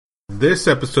This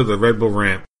episode of the Red Bull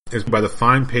Rant is by the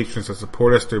fine patrons that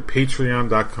support us through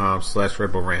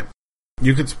patreon.com/Red Bull Rant.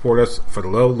 You can support us for the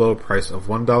low price of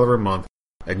 $1 a month,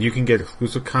 and you can get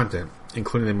exclusive content,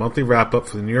 including a monthly wrap-up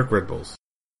for the New York Red Bulls.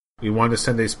 We want to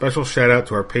send a special shout-out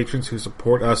to our patrons who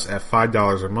support us at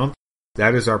 $5 a month.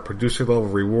 That is our producer-level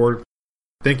reward.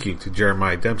 Thank you to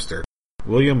Jeremiah Dempster,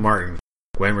 William Martin,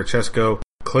 Gwen Rachesco,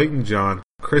 Clayton John,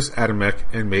 Chris Adamek,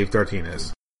 and Maeve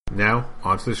Dartinez. Now,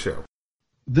 on to the show.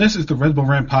 This is the Red Bull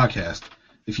Rant podcast.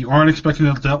 If you aren't expecting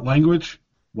adult language,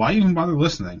 why even bother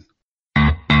listening?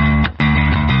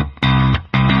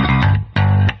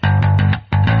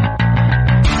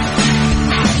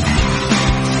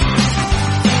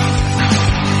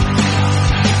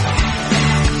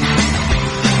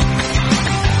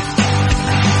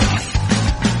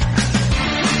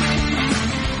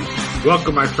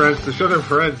 Welcome, my friends, to Show Them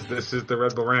Friends. This is the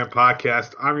Red Bull Rant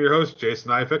podcast. I'm your host,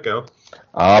 Jason Ifico.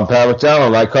 I'm Pat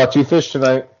McDonald. I caught you fish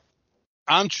tonight.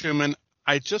 I'm Truman.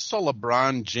 I just saw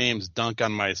LeBron James dunk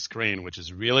on my screen, which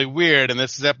is really weird, and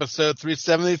this is episode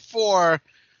 374.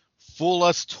 Fool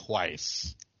us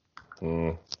twice.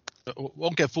 Won't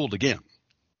get fooled again.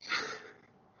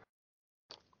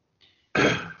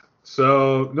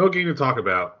 So, no game to talk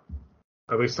about,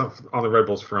 at least on the Red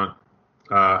Bulls front.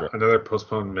 Another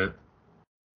postponement.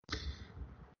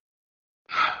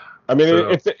 I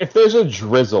mean, if there's a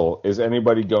drizzle, is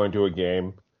anybody going to a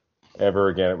game ever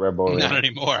again at Red Bull? Not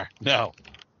anymore. No.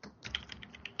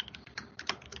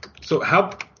 So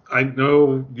I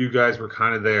know you guys were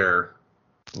kind of there.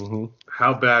 Mm-hmm.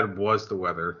 How bad was the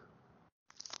weather?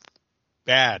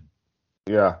 Bad.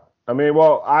 Yeah. I mean,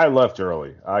 well, I left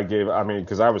early.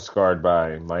 Because I was scarred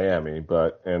by Miami,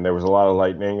 and there was a lot of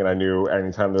lightning, and I knew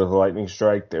anytime there was a lightning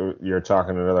strike, you're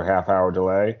talking another half-hour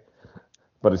delay.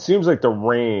 But it seems like the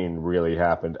rain really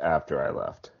happened after I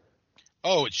left.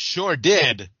 Oh, it sure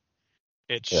did.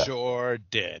 Sure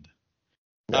did.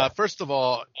 Yeah. First of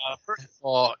all,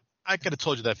 I could have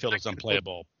told you that field was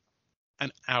unplayable an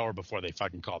hour before they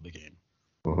fucking called the game.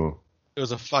 Mm-hmm. It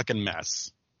was a fucking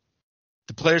mess.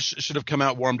 The players should have come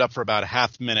out, warmed up for about a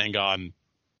half minute, and gone,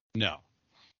 no.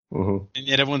 Mm-hmm. And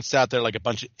yet everyone sat there like a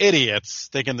bunch of idiots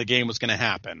thinking the game was going to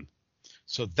happen.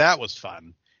 So that was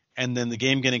fun. And then the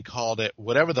game getting called at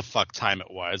whatever the fuck time it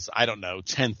was, I don't know,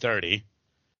 10:30.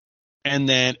 And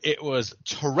then it was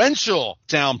torrential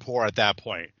downpour at that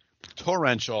point.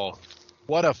 Torrential.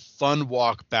 What a fun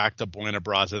walk back to Buena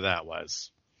Braza that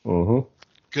was. Mm-hmm.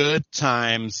 Good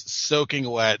times, soaking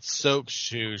wet, soaked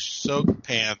shoes, soaked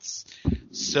pants,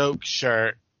 soaked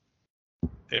shirt.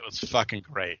 It was fucking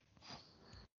great.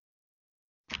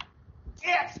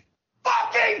 It's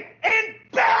fucking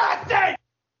embarrassing!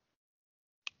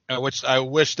 I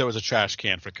wish there was a trash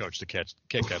can for Coach to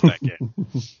kick at that game.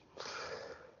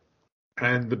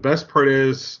 And the best part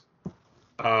is,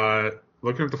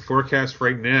 looking at the forecast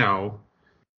right now,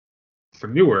 for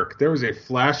Newark, there was a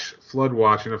flash flood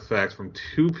watch in effect from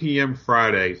 2 p.m.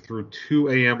 Friday through 2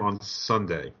 a.m. on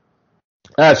Sunday.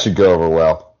 That should go over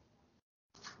well.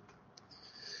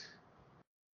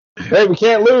 Hey, we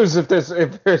can't lose if there's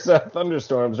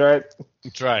thunderstorms, right?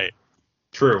 That's right.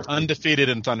 True. Undefeated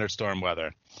in thunderstorm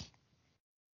weather.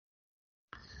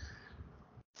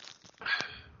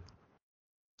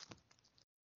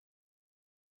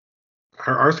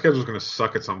 Our schedule's going to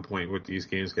suck at some point with these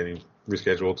games getting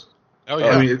rescheduled. Oh, yeah.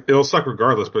 I mean, it'll suck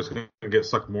regardless, but it's going to get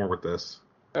sucked more with this.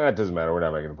 It doesn't matter. We're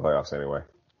not making the playoffs anyway.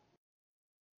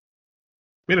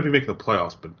 May not be making the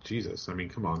playoffs, but Jesus, I mean,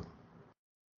 come on.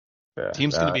 Yeah,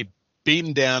 Team's going to be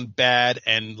beaten down bad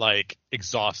and,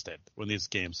 exhausted when these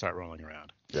games start rolling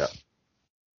around. Yeah.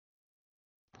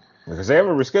 Because they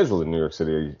haven't rescheduled the New York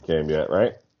City game yet,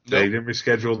 right? They didn't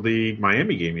reschedule the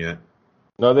Miami game yet.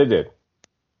 No, they did.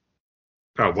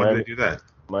 Oh, when did they do that?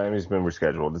 Miami's been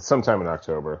rescheduled. It's sometime in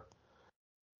October.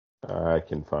 I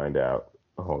can find out.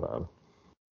 Hold on.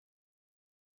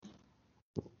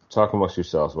 Talk amongst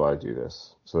yourselves while I do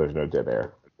this, so there's no dead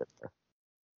air.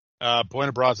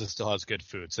 Buena Braza still has good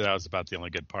food, so that was about the only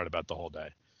good part about the whole day.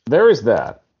 There is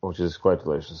that, which is quite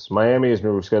delicious. Miami has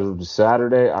been rescheduled to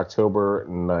Saturday, October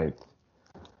 9th.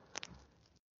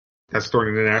 That's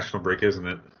during the national break, isn't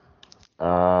it?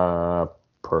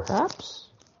 Perhaps?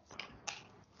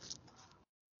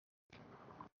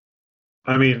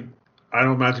 I mean, I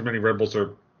don't imagine many Red Bulls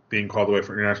are being called away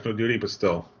for international duty, but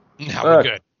still. No, we're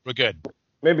good. We're good.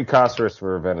 Maybe Cáceres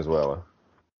for Venezuela.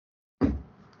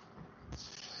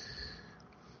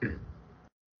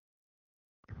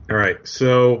 All right,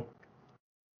 so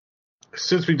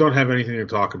since we don't have anything to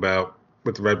talk about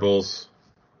with the Red Bulls,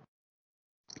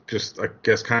 just, I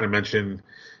guess, kind of mention,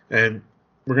 and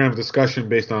we're going to have a discussion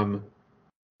based on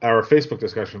our Facebook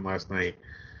discussion last night,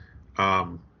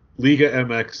 Liga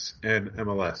MX and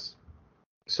MLS.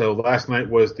 So last night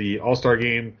was the All-Star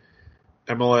game.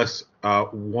 MLS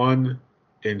won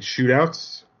in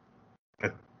shootouts. I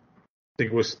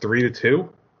think it was 3-2.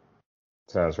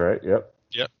 Sounds right. Yep.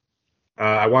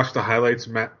 I watched the highlights.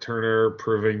 Matt Turner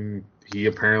proving he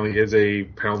apparently is a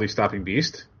penalty stopping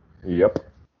beast. Yep.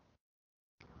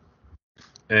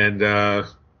 And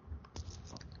of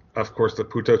course, the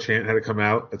Puto chant had to come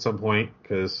out at some point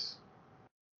because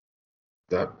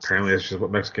apparently that's just what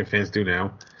Mexican fans do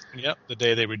now. Yep. The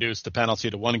day they reduced the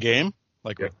penalty to one game,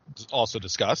 like we also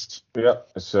discussed. Yep.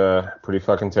 It's pretty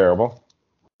fucking terrible.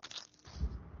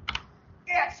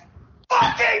 It's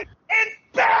fucking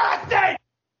embarrassing!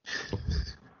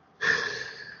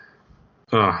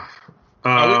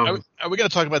 Are we going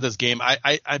to talk about this game?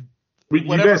 You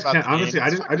guys can't. Honestly,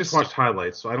 I just watched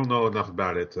highlights, so I don't know enough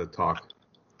about it to talk.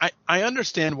 I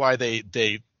understand why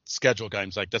they schedule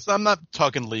games like this. I'm not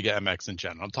talking Liga MX in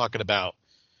general. I'm talking about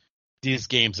these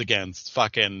games against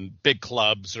fucking big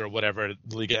clubs or whatever,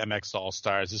 Liga MX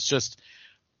All-Stars. It's just,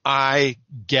 I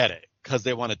get it because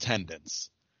they want attendance.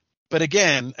 But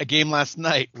again, a game last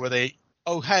night where they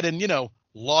had in,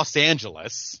 Los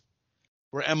Angeles,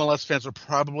 where MLS fans were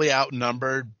probably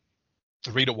outnumbered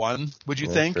 3-1, would you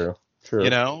think? True.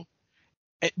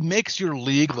 It makes your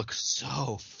league look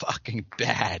so fucking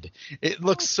bad. It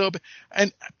looks so bad.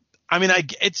 And I mean, I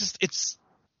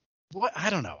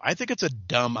don't know. I think it's a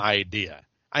dumb idea.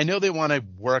 I know they want to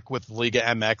work with Liga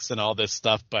MX and all this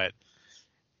stuff, but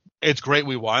it's great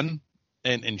we won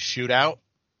in shootout.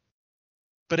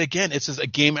 But again, it's just a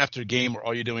game after game where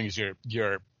all you're doing is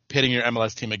you're pitting your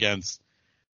MLS team against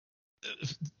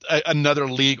another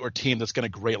league or team that's going to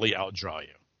greatly outdraw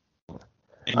you.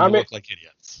 And you look like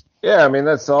idiots. Yeah, I mean,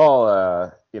 that's all,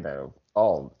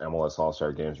 all MLS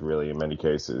All-Star games really in many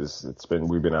cases.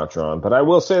 We've been outdrawn. But I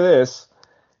will say this.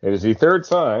 It is the third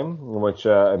time in which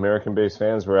American-based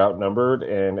fans were outnumbered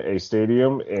in a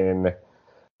stadium in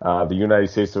the United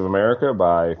States of America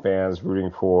by fans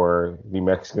rooting for the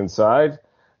Mexican side.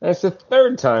 And it's the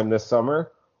third time this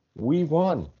summer we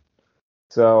won.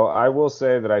 So I will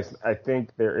say that I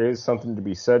think there is something to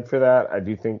be said for that. I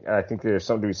think there's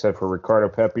something to be said for Ricardo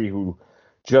Pepi, who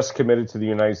just committed to the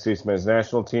United States men's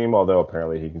national team, although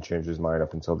apparently he can change his mind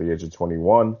up until the age of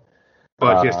 21.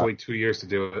 But he has to wait 2 years to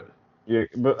do it. Yeah,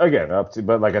 but again, I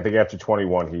think after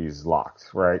 21 he's locked,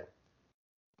 right?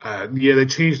 They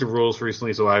changed the rules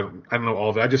recently, so I don't know all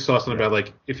of it. I just saw something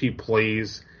about if he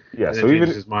plays, and then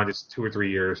changes his mind, it's 2 or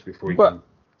 3 years before he can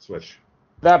switch.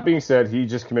 That being said, he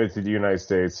just committed to the United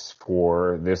States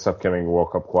for this upcoming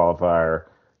World Cup qualifier.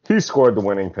 He scored the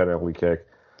winning penalty kick.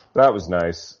 That was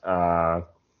nice. To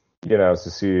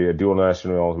see a dual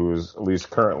national who's at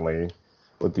least currently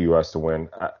with the U.S. to win.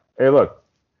 Hey, look,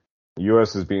 the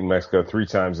U.S. has beaten Mexico 3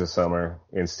 times this summer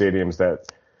in stadiums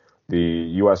that the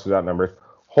U.S. was outnumbered.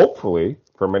 Hopefully,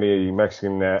 for many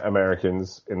Mexican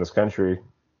Americans in this country,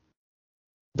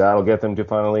 that'll get them to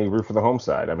finally root for the home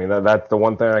side. I mean, that's the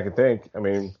one thing I can think. I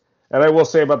mean, and I will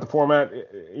say about the format,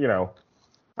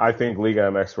 I think Liga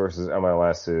MX versus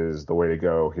MLS is the way to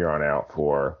go here on out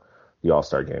for the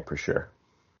All-Star game for sure.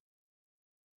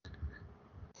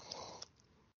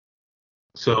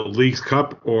 So, Leagues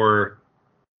Cup or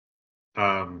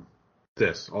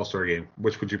this All-Star game?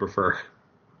 Which would you prefer?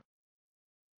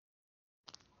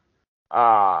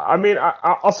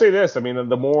 I'll say this. I mean,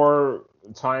 the more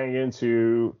tying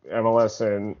into MLS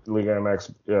and Liga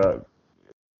MX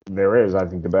there is, I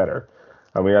think the better.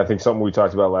 I mean, I think something we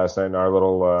talked about last night in our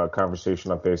little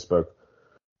conversation on Facebook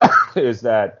is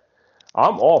that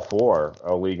I'm all for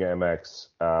a Liga MX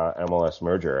MLS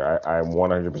merger. I'm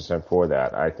 100% for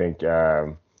that. I think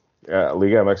Liga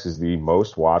MX is the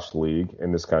most watched league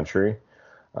in this country.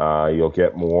 You'll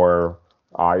get more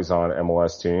eyes on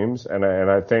MLS teams, and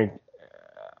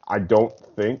I don't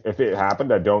think if it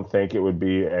happened, I don't think it would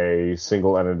be a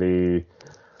single entity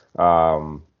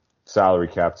salary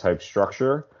cap type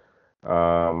structure.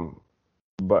 And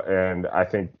I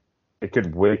think it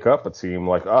could wake up a team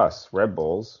like us, Red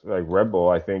Bulls. Like Red Bull,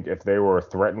 I think if they were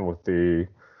threatened with the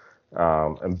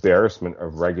embarrassment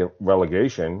of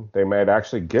relegation, they might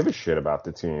actually give a shit about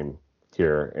the team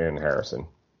here in Harrison.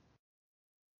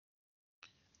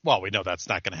 Well, we know that's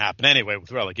not going to happen anyway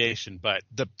with relegation, but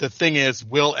the thing is,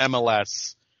 will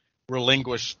MLS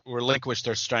relinquish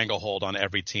their stranglehold on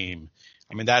every team?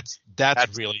 I mean, that's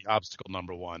really obstacle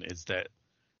number one, is that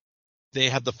they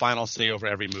have the final say over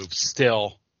every move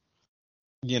still.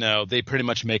 They pretty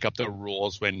much make up the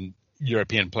rules when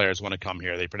European players want to come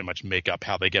here. They pretty much make up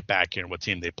how they get back here and what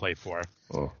team they play for,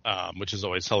 which is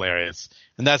always hilarious.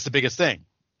 And that's the biggest thing.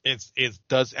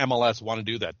 does MLS want to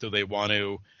do that? Do they want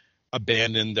to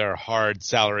abandon their hard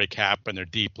salary cap and their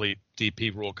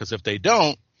DP rule? Because if they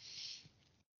don't,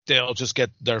 they'll just get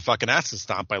their fucking asses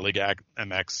stomped by Liga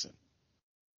MX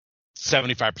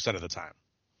 75% of the time.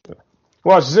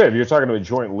 Well, as you said, if you're talking to a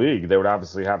joint league, they would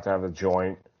obviously have to have a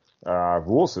joint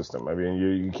rule system. I mean,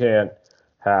 you can't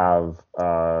have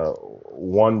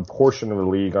one portion of the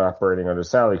league operating under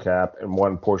salary cap and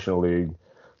one portion of the league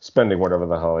spending whatever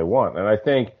the hell they want. And I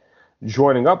think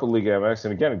joining up with Liga MX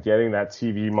and, again, getting that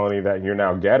TV money that you're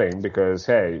now getting because,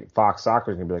 hey, Fox Soccer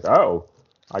is going to be like, oh,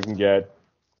 I can get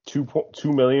 2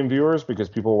 million viewers because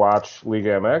people watch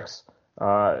Liga MX.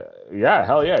 Yeah,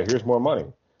 hell yeah, here's more money.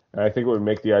 And I think it would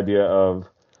make the idea of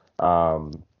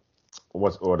the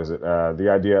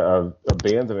idea of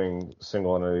abandoning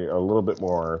single entity a little bit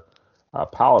more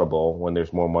palatable when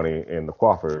there's more money in the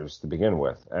coffers to begin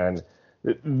with. And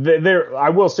I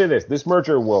will say this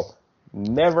merger will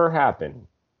never happen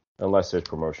unless there's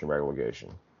promotion relegation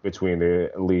between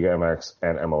the Liga MX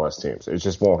and MLS teams. It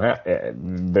just won't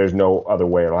happen. There's no other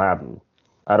way it'll happen.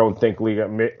 I don't think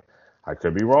I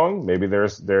could be wrong. Maybe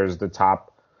there's the top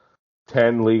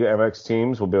 10 Liga MX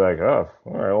teams will be like, oh,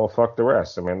 all right, well, fuck the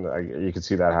rest. I mean, you could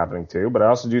see that happening too. But I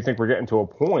also do think we're getting to a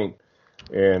point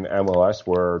in MLS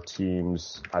where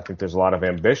teams, I think there's a lot of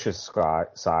ambitious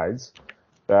sides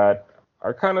that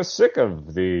are kind of sick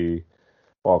of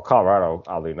Colorado,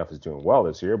 oddly enough, is doing well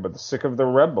this year, but sick of the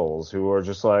Red Bulls who are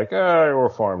just like, we're a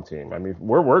farm team. I mean,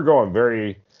 we're going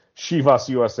very Chivas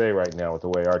USA right now with the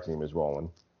way our team is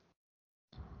rolling.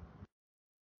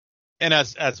 And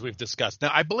as we've discussed, now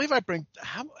I believe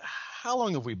how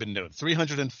long have we been doing?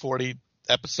 340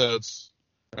 episodes,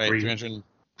 right? 300.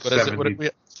 What is it? What did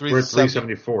we?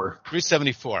 374.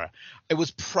 374. It was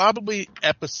probably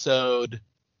episode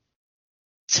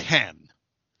 10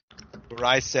 where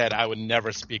I said I would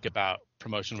never speak about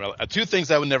promotion. Two things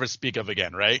I would never speak of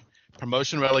again, right?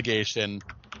 Promotion, relegation,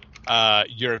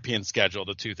 European schedule.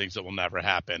 The two things that will never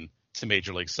happen to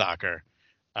Major League Soccer.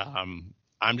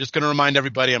 I'm just going to remind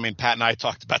everybody. I mean, Pat and I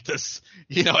talked about this,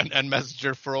 and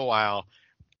Messenger for a while.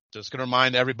 Just going to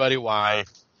remind everybody why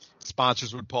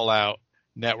sponsors would pull out,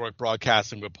 network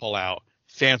broadcasting would pull out,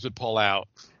 fans would pull out,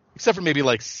 except for maybe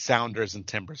like Sounders and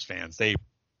Timbers fans. They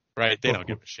don't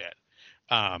give a shit.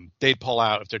 They'd pull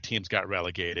out if their teams got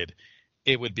relegated.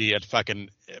 It would be it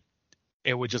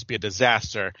would just be a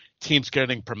disaster. Teams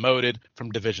getting promoted from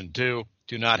Division 2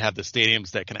 do not have the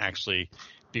stadiums that can actually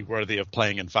be worthy of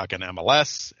playing in fucking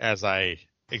MLS, as I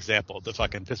example the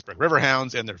fucking Pittsburgh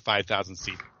Riverhounds and their 5,000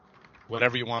 seat,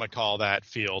 whatever you want to call that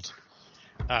field.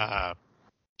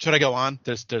 Should I go on?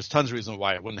 There's tons of reasons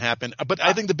why it wouldn't happen, but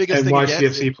I think the biggest thing again,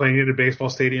 NYCFC playing in a baseball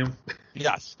stadium.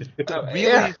 Yes, really.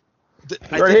 Yeah.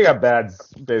 You already got bad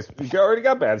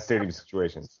stadium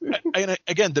situations. I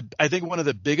think one of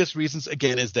the biggest reasons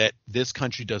again is that this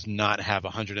country does not have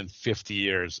 150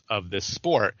 years of this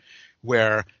sport,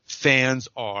 where fans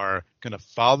are going to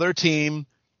follow their team,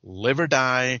 live or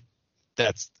die.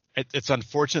 It's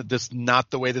unfortunate this is not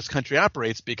the way this country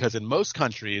operates, because in most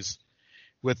countries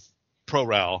with pro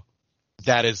rel,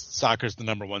 that is soccer's the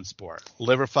number one sport.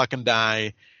 Live or fucking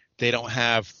die. They don't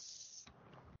have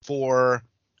 4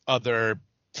 other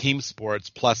team sports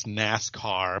plus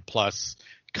NASCAR plus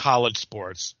college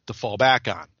sports to fall back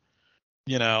on.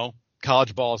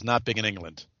 College ball is not big in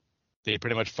England. They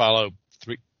pretty much follow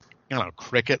 3,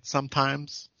 cricket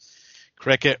sometimes,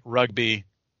 rugby,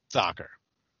 soccer.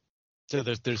 So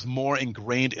there's more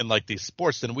ingrained in like these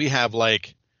sports than we have.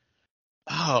 Like,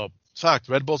 oh fuck,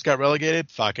 Red Bulls got relegated.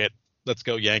 Fuck it, let's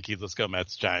go Yankees, let's go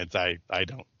Mets, Giants. I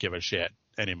don't give a shit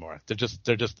anymore. They're just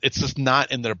it's just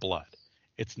not in their blood.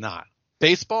 It's not.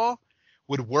 Baseball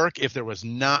would work if there was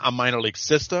not a minor league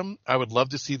system. I would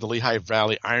love to see the Lehigh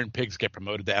Valley Iron Pigs get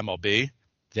promoted to MLB.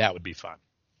 That would be fun.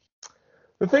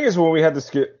 The thing is, when we had this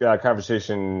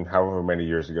conversation however many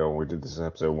years ago when we did this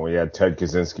episode, when we had Ted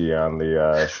Kaczynski on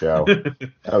the show,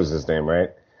 that was his name,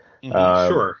 right?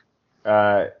 Sure.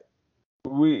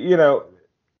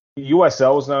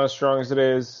 USL is not as strong as it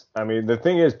is. I mean, the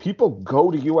thing is, people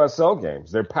go to USL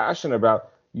games. They're passionate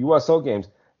about USL games.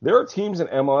 There are teams in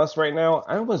MLS right now,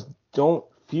 I almost don't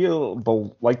feel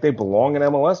like they belong in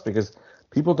MLS because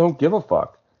people don't give a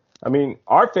fuck. I mean,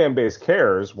 our fan base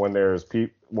cares when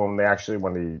when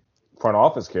the front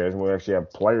office cares, when we actually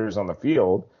have players on the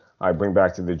field. I bring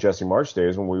back to the Jesse March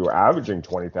days when we were averaging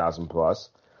 20,000 plus.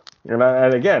 Maybe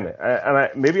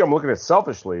I'm looking at it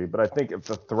selfishly, but I think if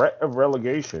the threat of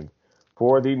relegation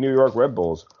for the New York Red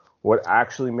Bulls would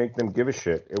actually make them give a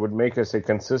shit, it would make us a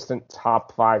consistent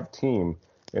top 5 team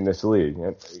in this league.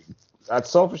 And that's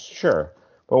selfish, sure.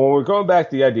 But when we're going back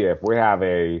to the idea, if we have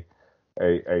a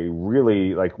a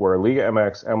really like where Liga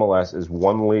MX MLS is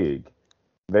one league.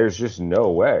 There's just no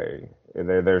way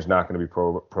there's not going to be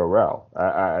pro rel.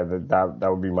 That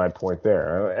would be my point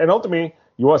there. And ultimately,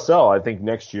 USL, I think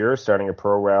next year starting a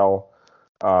pro rel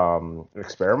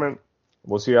experiment.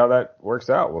 We'll see how that works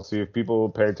out. We'll see if people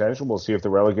pay attention. We'll see if the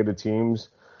relegated teams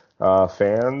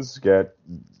fans get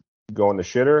going to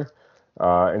shitter.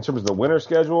 In terms of the winter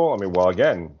schedule, I mean, well,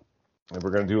 again, if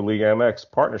we're going to do a Liga MX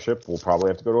partnership, we'll probably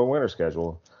have to go to a winter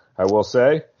schedule. I will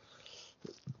say,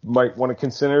 might want to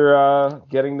consider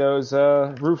getting those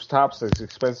rooftops as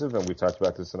expensive, and we talked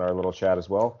about this in our little chat as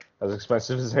well, as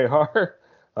expensive as they are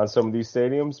on some of these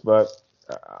stadiums. But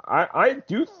I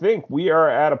do think we are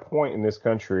at a point in this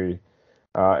country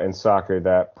in soccer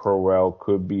that pro rel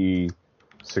could be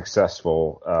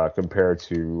successful compared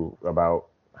to about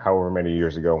however many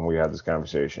years ago when we had this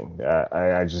conversation.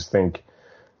 I just think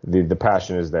the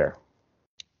passion is there.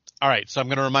 All right, so I'm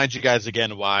going to remind you guys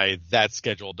again why that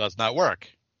schedule does not work,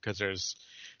 because there's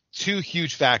two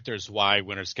huge factors why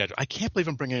winter schedule. I can't believe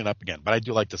I'm bringing it up again, but I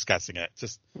do like discussing it.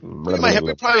 We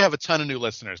probably have a ton of new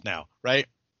listeners now, right?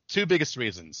 Two biggest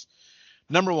reasons.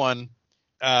 Number one,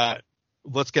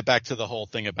 let's get back to the whole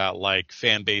thing about like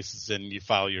fan bases and you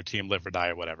follow your team live or die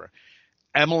or whatever.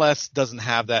 MLS doesn't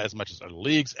have that as much as other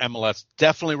leagues. MLS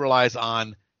definitely relies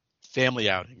on family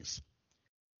outings,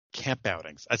 camp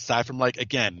outings. Aside from like,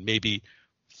 again, maybe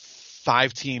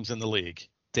 5 teams in the league,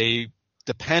 they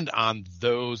depend on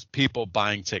those people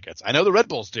buying tickets. I know the Red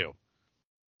Bulls do.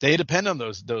 They depend on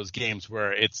those games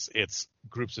where it's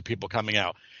groups of people coming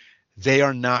out. They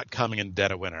are not coming in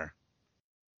dead of winter.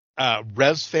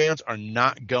 Revs fans are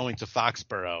not going to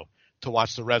Foxborough to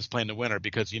watch the Revs play in the winter,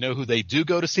 because you know who they do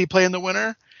go to see play in the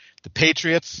winter? The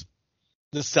Patriots,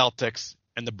 the Celtics,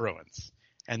 and the Bruins.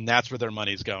 And that's where their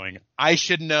money's going. I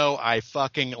should know. I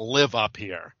fucking live up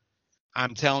here.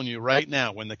 I'm telling you right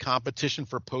now, when the competition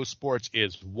for post sports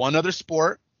is one other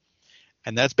sport,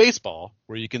 and that's baseball,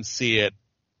 where you can see it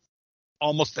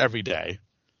almost every day.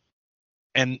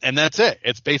 And that's it.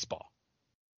 It's baseball.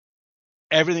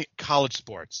 Everything, college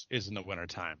sports is in the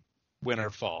wintertime,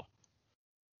 winter, fall.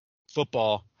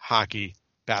 Football, hockey,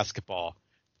 basketball.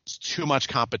 It's too much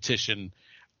competition.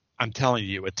 I'm telling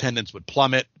you, attendance would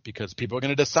plummet because people are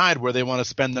going to decide where they want to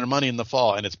spend their money in the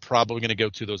fall, and it's probably going to go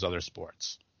to those other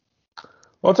sports.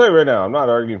 Well, I'll tell you right now, I'm not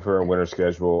arguing for a winter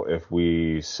schedule if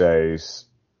we say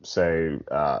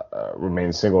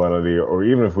remain single entity, or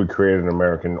even if we create an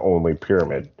American-only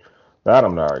pyramid. That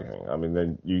I'm not arguing. I mean,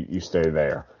 then you stay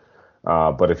there.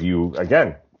 But if you,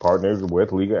 again, partnered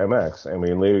with Liga MX, I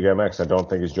mean, Liga MX, I don't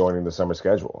think is joining the summer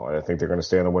schedule. I think they're going to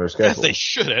stay on the winter schedule. They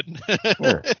shouldn't.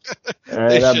 Yeah.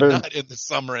 They should not in the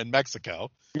summer in Mexico.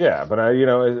 Yeah, but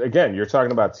again, you're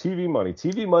talking about TV money.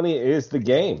 TV money is the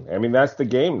game. I mean, that's the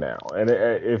game now. And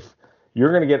if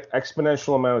you're going to get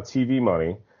exponential amount of TV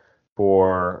money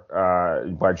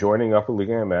by joining up with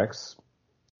Liga MX,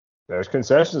 there's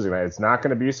concessions in that. It's not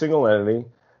going to be a single entity.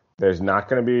 There's not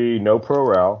going to be no pro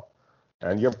rel.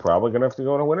 And you're probably going to have to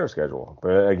go on a winter schedule.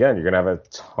 But again, you're going to have a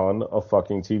ton of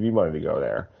fucking TV money to go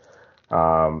there.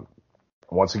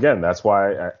 Once again, that's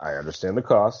why I understand the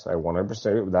cost. I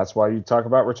 100%. That's why you talk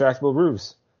about retractable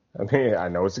roofs. I mean, I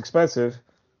know it's expensive,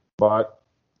 but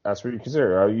that's what you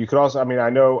consider. You could also, I mean,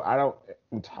 I don't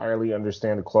entirely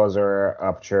understand the Closure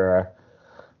Aperture,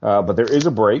 but there is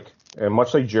a break. And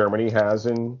much like Germany has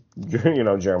in,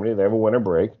 Germany, they have a winter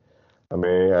break. I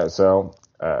mean,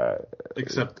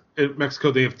 except in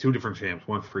Mexico, they have 2 different champs,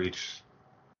 one for each.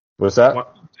 What's that?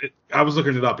 I was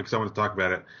looking it up because I wanted to talk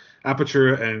about it.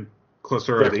 Apertura and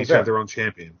Clausura, they each have their own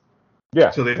champion.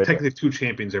 Yeah. So they technically have 2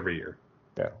 champions every year.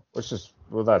 Yeah, which is,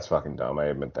 that's fucking dumb. I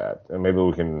admit that. And maybe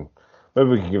we can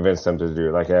convince them to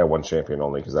do one champion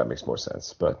only, because that makes more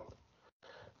sense. But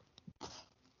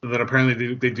and then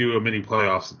apparently they do a mini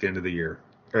playoffs at the end of the year,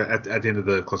 or at the end of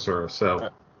the Clausura. So.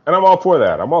 And I'm all for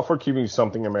that. I'm all for keeping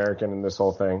something American in this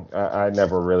whole thing. I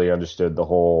never really understood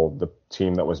the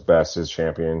team that was best as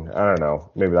champion. I don't know.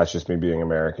 Maybe that's just me being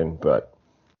American, but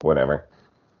whatever.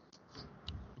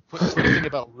 Quick thing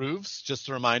about roofs, just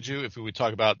to remind you, if we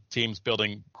talk about teams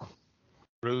building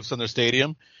roofs on their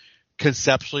stadium,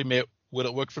 conceptually, would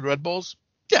it work for the Red Bulls?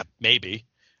 Yeah, maybe.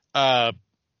 The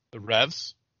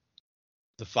Revs,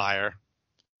 the Fire,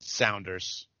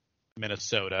 Sounders,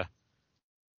 Minnesota.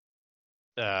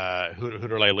 Who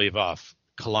do I leave off?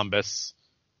 Columbus,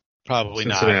 probably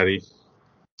Cincinnati. not.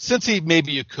 Cincy,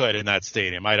 maybe you could in that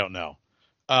stadium. I don't know.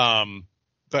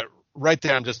 But right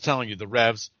there, I'm just telling you, the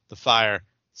Revs, the Fire,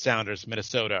 Sounders,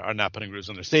 Minnesota are not putting roofs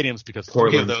on their stadiums because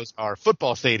 3 of those are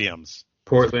football stadiums.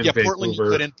 Portland, yeah, Vancouver, Portland, you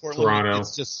couldn't. Portland, Toronto.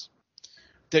 It's just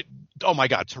Oh my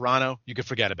God, Toronto, you can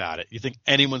forget about it. You think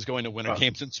anyone's going to Winter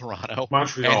Games in Toronto?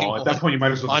 Montreal. Anyone? At that point, you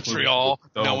might as well. Montreal,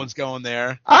 no one's going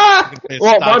there.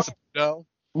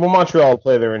 Well, Montreal will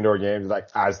play their indoor games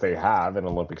as they have in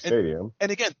Olympic Stadium.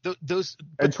 And again, those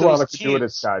and Toronto could do it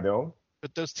at Sky Dome.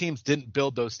 But those teams didn't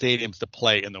build those stadiums to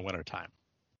play in the wintertime.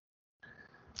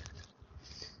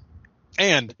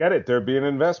 And get it, there'd be an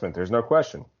investment. There's no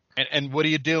question. And what are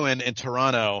you doing in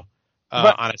Toronto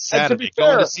on a Saturday?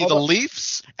 Going to see the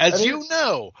Leafs? You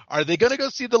know, are they going to go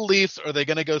see the Leafs or are they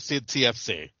going to go see the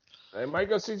TFC? They might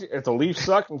go see if the Leafs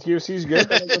suck and TFC's good.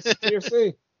 They go see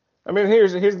TFC. I mean,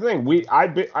 here's the thing.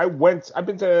 I've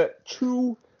been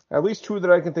to at least two that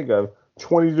I can think of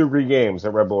 20-degree games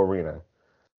at Red Bull Arena.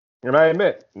 And I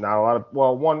admit, not a lot of.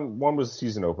 Well, one was a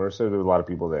season opener, so there were a lot of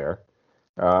people there.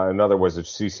 Another was a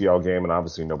CCL game, and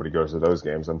obviously nobody goes to those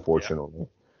games, unfortunately. Yeah.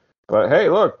 But hey,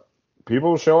 look,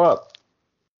 people show up.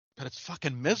 But it's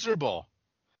fucking miserable.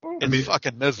 It's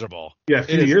fucking miserable. Yeah, a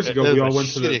few years ago we all went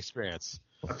to the experience.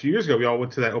 A few years ago we all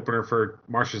went to that opener for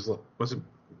Marsh's. Was it?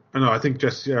 No, I think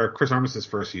just Chris Armistead's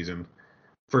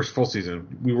first full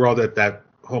season. We were all at that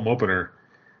home opener,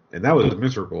 and that was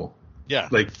miserable. Yeah,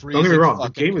 don't get me wrong. The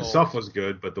game itself was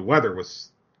good, but the weather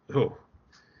was. If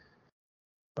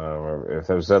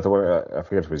that was the one, I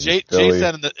forget if it was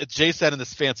Jay sat in the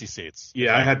fancy seats.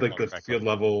 Yeah, I had the field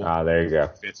level. There you go.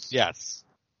 Yes.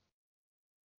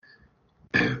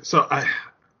 So I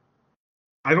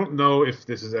don't know if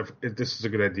this is a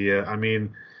good idea. I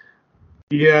mean,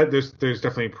 yeah, there's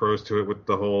definitely pros to it with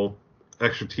the whole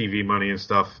extra TV money and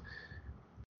stuff,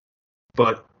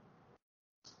 but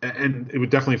it would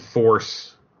definitely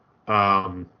force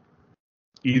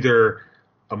either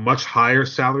a much higher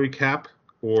salary cap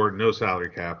or no salary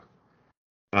cap.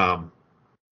 The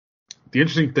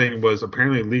interesting thing was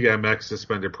apparently Liga MX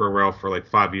suspended ProRel for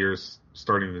 5 years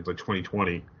starting in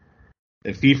 2020.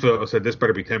 And FIFA said this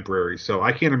better be temporary. So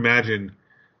I can't imagine,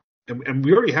 and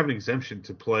we already have an exemption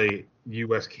to play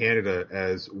U.S. Canada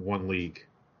as one league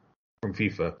from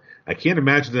FIFA. I can't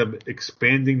imagine them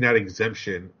expanding that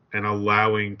exemption and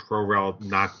allowing ProRel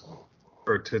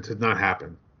to not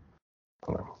happen.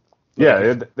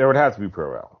 Yeah, there would have to be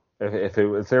ProRel. If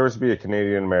there was to be a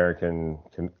Canadian American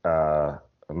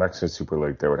Mexican Super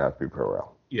League, there would have to be ProRel.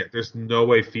 Yeah, there's no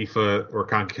way FIFA or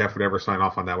CONCACAF would ever sign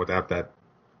off on that without that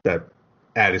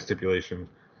added stipulation.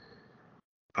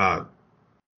 I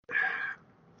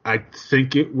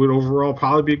think it would overall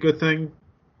probably be a good thing.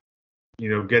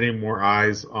 Getting more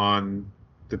eyes on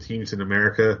the teams in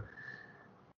America,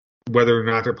 whether or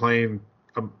not they're playing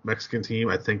a Mexican team.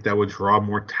 I think that would draw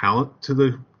more talent to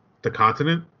the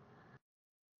continent.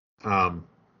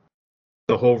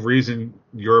 The whole reason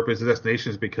Europe is a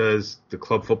destination is because the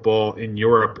club football in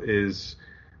Europe is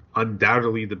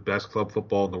undoubtedly the best club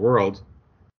football in the world.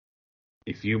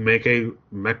 If you make a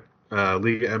Liga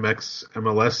MX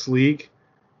MLS league,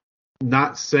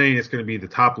 not saying it's going to be the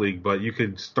top league, but you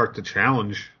could start to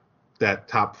challenge that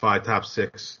top 5, top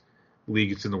 6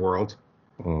 leagues in the world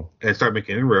and start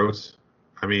making inroads.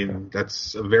 I mean,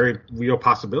 that's a very real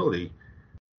possibility.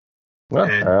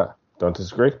 Well, don't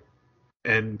disagree.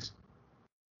 And,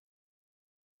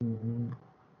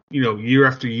 year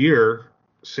after year,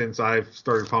 since I've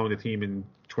started following the team in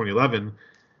 2011,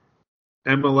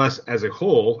 MLS as a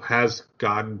whole has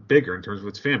gotten bigger in terms of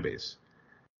its fan base.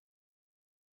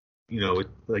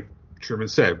 Like Truman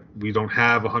said, we don't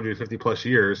have 150 plus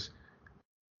years,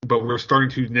 but we're starting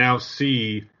to now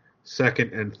see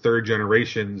second and third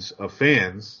generations of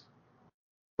fans,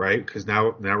 right? Because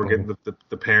now we're getting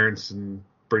the parents and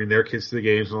bringing their kids to the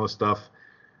games and all this stuff.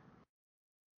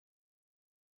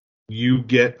 You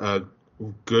get a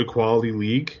good quality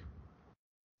league.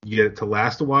 You get it to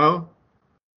last a while.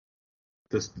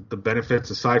 The benefits,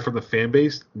 aside from the fan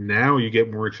base, now you get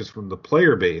more interest from the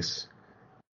player base,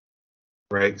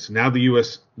 right? So now the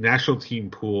U.S. national team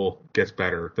pool gets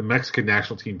better. The Mexican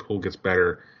national team pool gets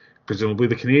better. Presumably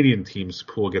the Canadian team's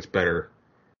pool gets better,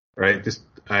 right?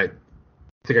 I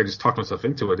think I just talked myself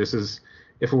into it. This is,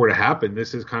 if it were to happen,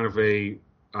 this is kind of a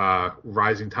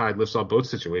rising tide lifts all boats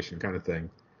situation kind of thing.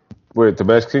 Wait, the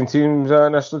Mexican team's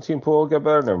national team pool get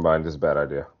better? Never mind, this is a bad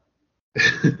idea.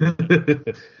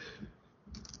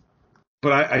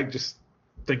 But I just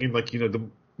thinking the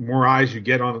more eyes you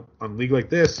get on a league like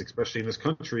this, especially in this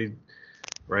country,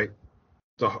 right?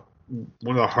 One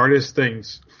of the hardest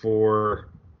things for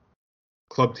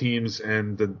club teams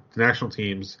and the national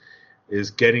teams is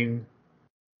getting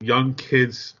young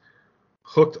kids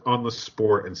hooked on the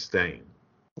sport and staying.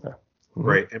 Yeah. Mm-hmm.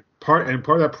 Right. And part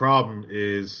of that problem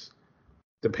is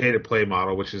the pay to play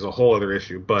model, which is a whole other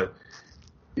issue. But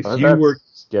if you were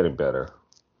getting better.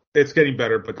 It's getting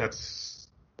better, but that's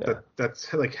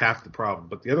That's like half the problem.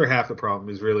 But the other half of the problem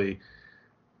is really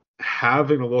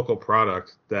having a local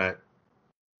product that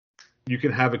you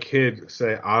can have a kid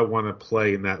say, I want to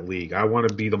play in that league. I want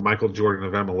to be the Michael Jordan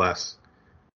of MLS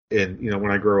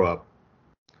when I grow up.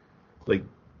 Like,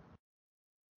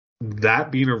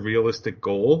 that being a realistic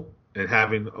goal and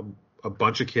having a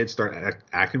bunch of kids start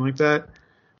acting like that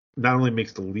not only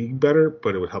makes the league better,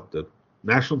 but it would help the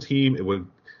national team. It would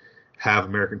have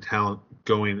American talent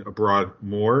going abroad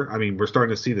more. I mean, we're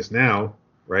starting to see this now,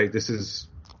 right?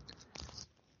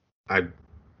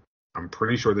 I'm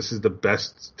pretty sure this is the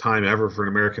best time ever for an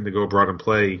American to go abroad and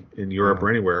play in Europe or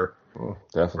anywhere. Oh,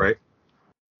 definitely. Right?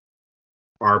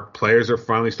 Our players are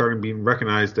finally starting being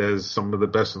recognized as some of the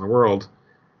best in the world.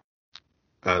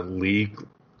 A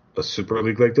super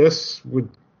league like this would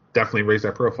definitely raise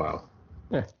that profile.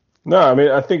 Yeah. No, I mean,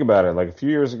 I think about it. Like a few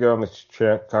years ago in the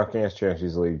CONCACAF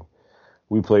Champions League,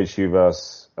 we played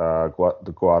Chivas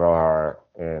de Guadalajara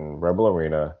in Red Bull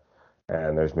Arena,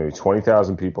 and there's maybe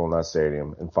 20,000 people in that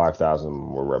stadium, and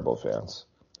 5,000 were Red Bull fans.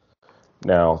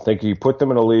 Now, think you put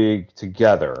them in a league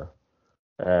together,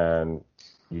 and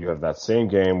you have that same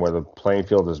game where the playing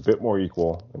field is a bit more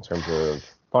equal in terms of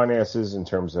finances, in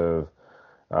terms of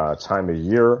time of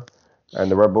year, and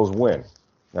the Red Bulls win.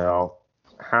 Now,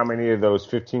 how many of those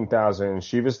 15,000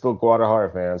 Chivas de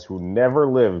Guadalajara fans who never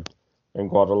lived in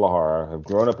Guadalajara, have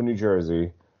grown up in New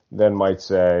Jersey, then might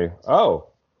say, oh,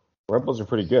 Red Bulls are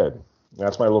pretty good.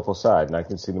 That's my local side, and I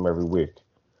can see them every week.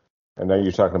 And then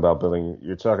you're talking about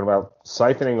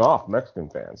siphoning off Mexican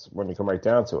fans when you come right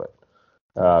down to it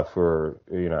for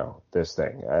this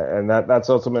thing. And that's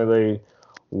ultimately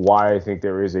why I think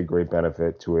there is a great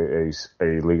benefit to a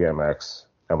Liga MX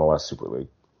MLS Super League.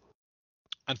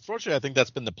 Unfortunately, I think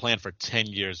that's been the plan for 10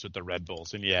 years with the Red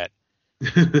Bulls, and yet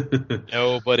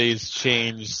nobody's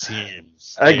changed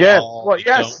teams. Don't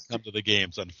come to the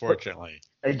games, unfortunately.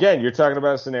 Again, you're talking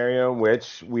about a scenario in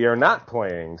which we are not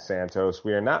playing Santos.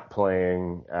 We are not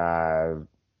playing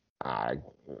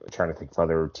trying to think of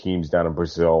other teams down in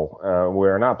Brazil.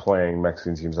 We're not playing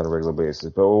Mexican teams on a regular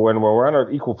basis. But when we're on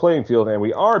an equal playing field and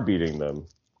we are beating them,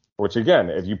 which again,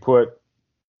 if you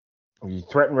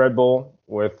threaten Red Bull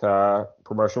with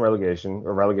promotion relegation,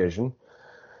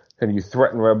 and you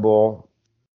threaten Red Bull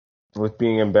with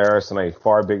being embarrassed on a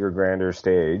far bigger, grander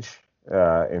stage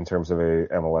in terms of a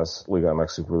MLS Liga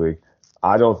MX Super League,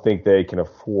 I don't think they can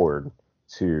afford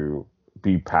to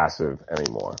be passive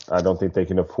anymore. I don't think they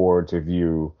can afford to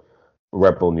view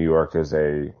Red Bull New York as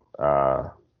a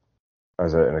minor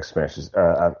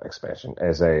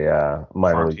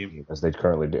league team as they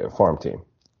currently do, farm team.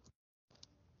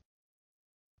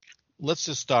 Let's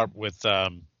just start with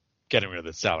getting rid of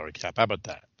the salary cap. How about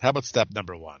that? How about step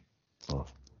number one?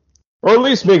 Or at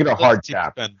least make it a hard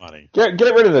cap. Spend money. Get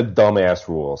rid of the dumbass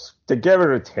rules. To get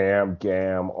rid of TAM,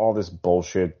 GAM, all this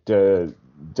bullshit,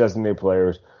 designated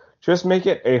players. Just make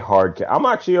it a hard cap. I'm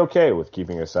actually okay with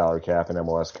keeping a salary cap in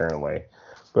MLS currently.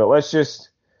 But let's just,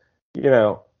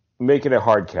 make it a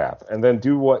hard cap. And then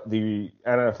do what the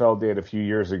NFL did a few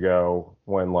years ago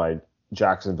when,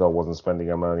 Jacksonville wasn't spending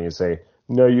their money and say,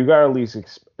 no, you got to at least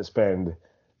spend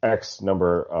X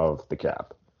number of the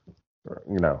cap.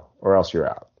 Or else you're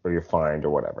out. Or you're fined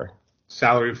or whatever.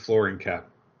 Salary floor and cap.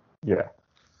 Yeah.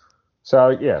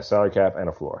 Salary cap and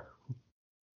a floor.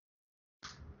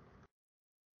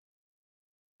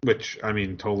 Which, I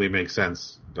mean, totally makes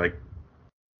sense. And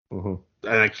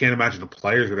I can't imagine the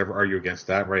players would ever argue against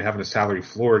that, right? Having a salary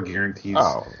floor guarantees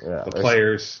the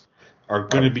players are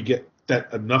going to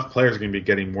enough players are going to be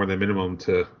getting more than minimum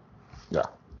to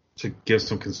give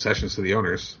some concessions to the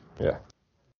owners. Yeah.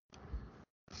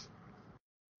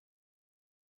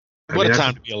 What a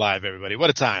time to be alive, everybody. What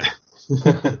a time. I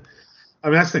mean,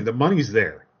 that's the thing. The money's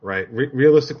there, right?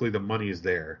 Realistically, the money is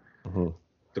there. Mm-hmm.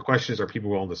 The question is, are people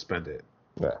willing to spend it?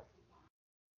 Yeah.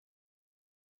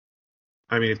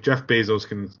 I mean, if Jeff Bezos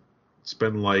can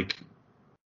spend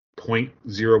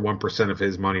 0.01% of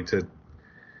his money to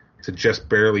just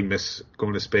barely miss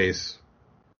going to space,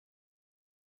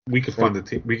 we could fund the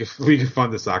team. We could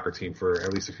fund the soccer team for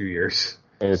at least a few years.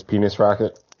 And his penis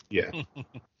rocket? Yeah.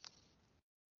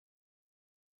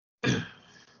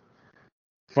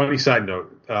 Funny side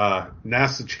note,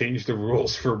 NASA changed the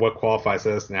rules for what qualifies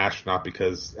as an astronaut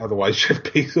because otherwise Jeff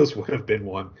Bezos would have been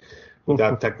one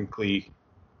without technically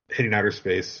hitting outer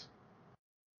space.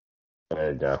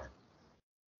 There you go.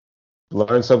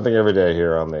 Learn something every day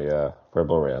here on the Red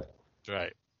Bull Rant.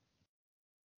 Right.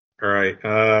 All right.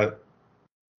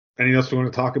 Anything else we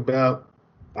want to talk about?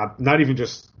 Not even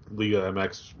just Liga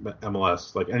MX,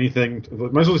 MLS, anything.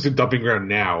 Might as well just do Dumping Ground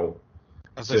now.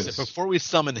 As I said, before we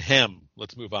summon him,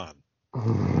 let's move on.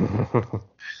 All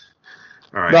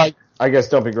right. But I guess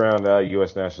dumping around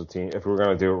U.S. national team, if we're going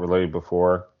to do it related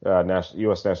before,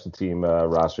 U.S. national team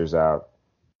rosters out.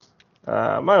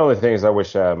 My only thing is I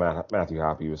wish Matthew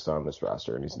Hoppe was on this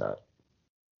roster, and he's not.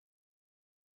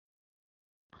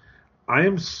 I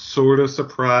am sort of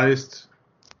surprised.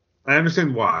 I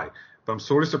understand why, but I'm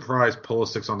sort of surprised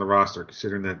Pulisic's on the roster,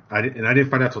 considering that I didn't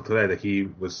find out till today that he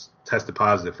was tested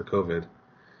positive for COVID.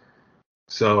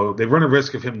 So they run a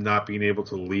risk of him not being able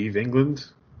to leave England,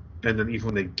 and then even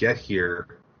when they get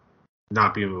here,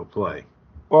 not being able to play.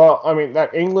 Well, I mean,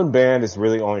 that England ban is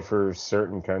really only for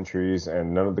certain countries,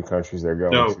 and none of the countries they're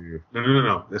going to.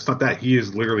 No. It's not that. He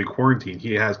is literally quarantined.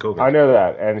 He has COVID. I know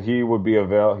that, and he would be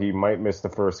He might miss the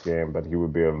first game, but he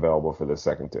would be available for the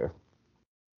second two.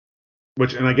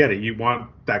 And I get it. You want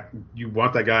that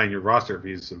guy in your roster if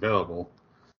he's available.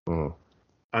 Mm-hmm.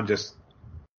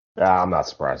 I'm not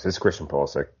surprised. It's Christian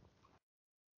Pulisic.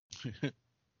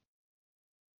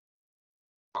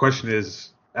 Question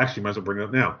is, actually, might as well bring it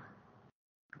up now.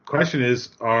 Question is,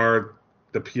 are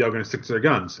the PL going to stick to their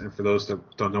guns? And for those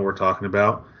that don't know what we're talking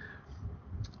about,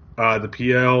 the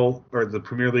PL or the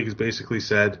Premier League has basically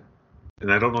said,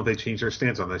 and I don't know if they changed their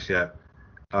stance on this yet,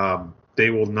 they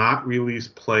will not release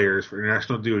players for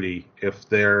international duty if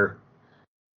their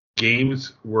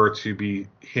games were to be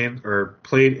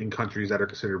played in countries that are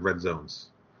considered red zones,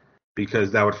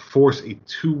 because that would force a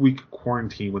 2-week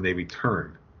quarantine when they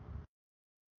return.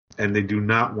 And they do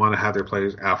not want to have their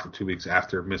players out for 2 weeks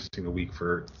after missing a week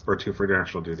or two for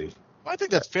international duty. I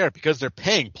think that's fair because they're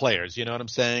paying players. You know what I'm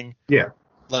saying? Yeah.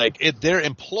 They're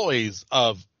employees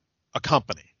of a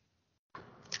company.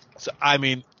 So, I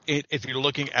mean, if you're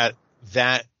looking at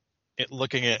that,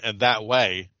 that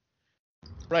way,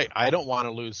 right, I don't want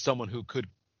to lose someone who could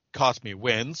cost me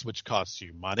wins, which costs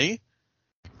you money,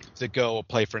 to go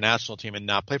play for a national team and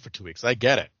not play for 2 weeks. I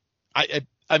get it.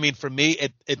 I mean, for me,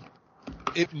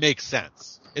 it makes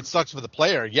sense. It sucks for the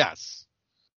player, yes.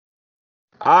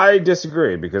 I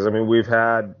disagree because, I mean, we've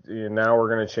had, now we're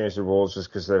going to change the rules just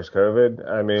because there's COVID.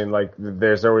 I mean,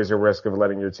 there's always a risk of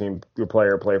letting your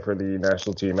player play for the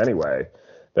national team anyway.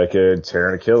 They could tear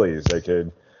an Achilles. They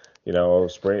could, tear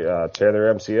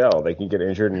their MCL. They can get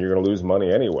injured and you're going to lose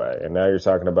money anyway. And now you're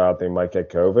talking about they might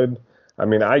get COVID. I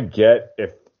mean, I get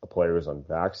if a player is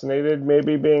unvaccinated,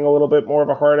 maybe being a little bit more of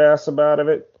a hard ass about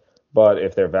it. But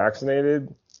if they're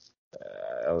vaccinated,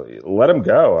 let them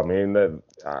go. I mean,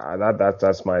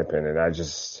 that's my opinion.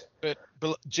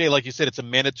 But Jay, like you said, it's a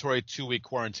mandatory 2-week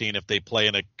quarantine if they play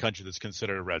in a country that's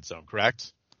considered a red zone,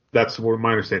 correct? That's what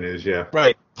my understanding is, yeah.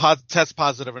 Right. Test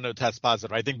positive or no test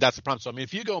positive. I think that's the problem. So, I mean,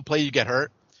 if you go and play, you get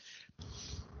hurt.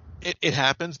 It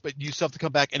happens, but you still have to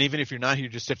come back. And even if you're not here, you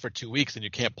just sit for 2 weeks and you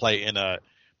can't play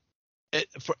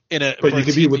for a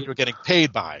team that you're getting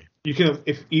paid by. You can,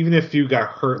 even if you got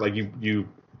hurt, like you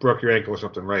broke your ankle or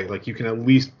something, right? Like you can at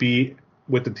least be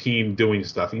with the team doing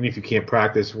stuff, even if you can't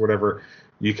practice or whatever.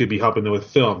 You could be helping them with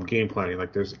film, game planning.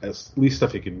 Like there's at least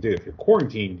stuff you can do. If you're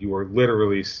quarantined, you are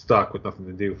literally stuck with nothing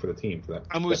to do for the team for that.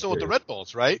 I mean, we saw with the Red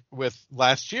Bulls, right? With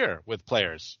last year with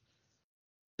players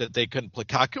that they couldn't play.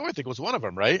 Kaku, I think was one of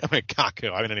them, right? I mean,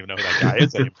 Kaku. I don't even know who that guy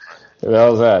is anymore. Who the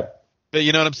hell is that? But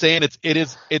you know what I'm saying? It's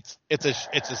a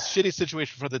shitty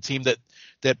situation for the team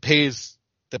that pays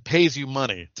you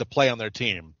money to play on their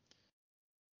team.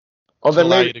 Oh, then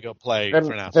maybe you to go play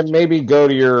for now. Then maybe go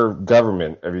to your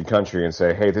government of your country and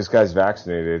say, "Hey, this guy's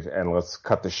vaccinated, and let's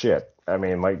cut the shit." I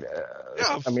mean, right.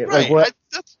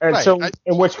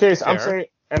 In which case, I'm saying,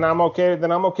 and I'm okay.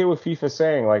 Then I'm okay with FIFA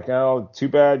saying, like, "Oh, too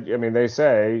bad." I mean, they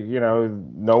say,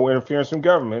 no interference from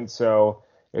government. So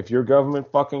if your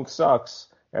government fucking sucks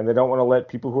and they don't want to let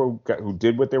people who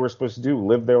did what they were supposed to do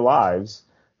live their lives,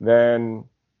 then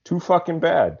too fucking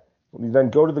bad. Then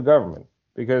go to the government.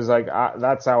 Because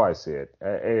that's how I see it.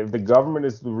 If the government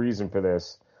is the reason for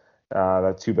this,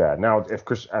 that's too bad. Now,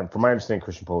 from my understanding,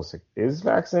 Christian Pulisic is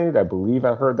vaccinated. I believe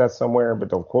I heard that somewhere, but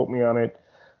don't quote me on it.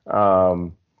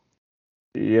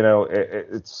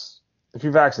 It's if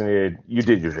you're vaccinated, you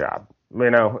did your job.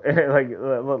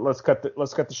 Let's cut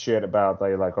the shit about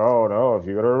oh no, if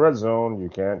you go to a red zone, you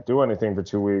can't do anything for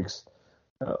 2 weeks.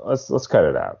 Let's cut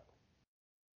it out.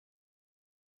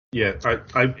 Yeah,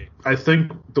 I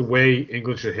think the way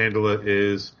England should handle it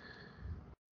is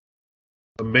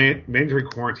a mandatory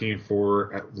quarantine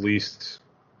for at least,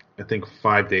 I think,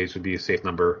 5 days would be a safe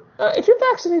number. If you're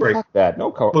vaccinated, right. Fuck that.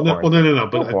 No quarantine. No.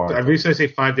 But the reason I say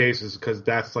 5 days is because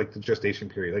that's like the gestation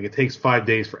period. Like it takes 5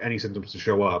 days for any symptoms to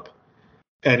show up,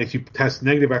 and if you test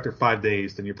negative after 5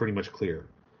 days, then you're pretty much clear.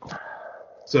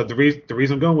 So the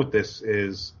reason I'm going with this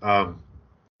is my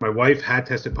wife had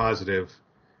tested positive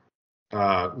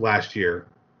last year,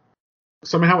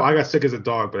 somehow I got sick as a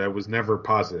dog, but I was never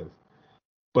positive.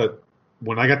 But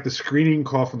when I got the screening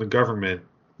call from the government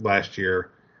last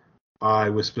year, I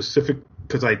was specific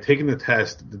because I had taken the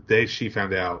test the day she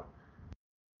found out.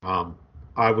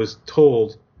 I was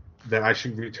told that I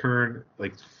should return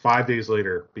like 5 days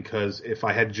later because if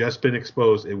I had just been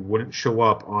exposed, it wouldn't show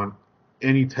up on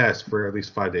any test for at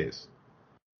least 5 days.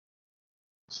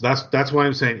 So that's why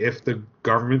I'm saying if the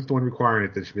government's the one requiring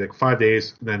it, it should be like 5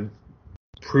 days, and then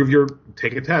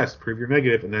take a test, prove you're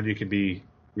negative, and then you can be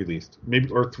released. Maybe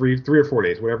or three or 4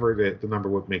 days, whatever the number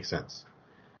would make sense.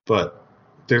 But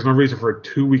there's no reason for a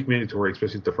 2-week mandatory,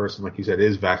 especially if the person, like you said,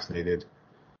 is vaccinated.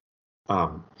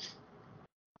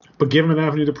 But give them an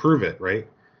avenue to prove it, right?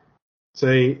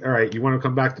 Say, all right, you want to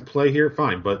come back to play here?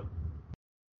 Fine, but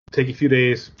take a few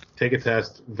days, take a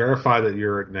test, verify that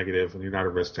you're negative and you're not a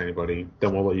risk to anybody.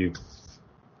 Then we'll let you.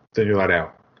 Then you're let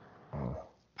out.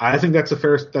 I think that's a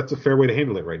fair way to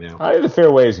handle it right now. I think the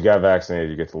fair way is you got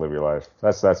vaccinated, you get to live your life.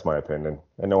 That's my opinion,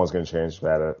 and no one's going to change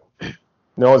that.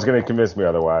 No one's going to convince me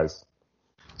otherwise.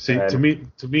 See, to me,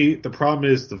 the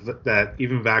problem is that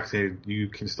even vaccinated, you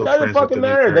can still. It doesn't fucking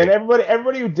matter. Then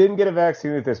everybody who didn't get a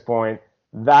vaccine at this point,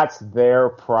 that's their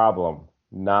problem,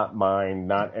 not mine,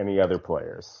 not any other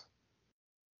players.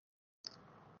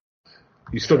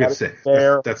 You still get sick.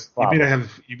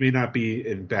 You may not be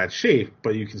in bad shape,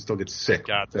 but you can still get sick.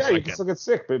 You can still get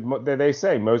sick. But they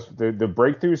say most the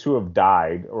breakthroughs who have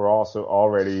died are also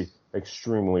already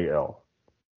extremely ill.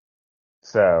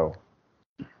 So.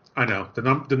 I know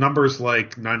the numbers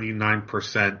like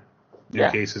 99% new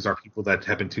cases are people that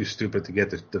have been too stupid to get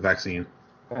the vaccine.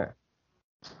 Yeah.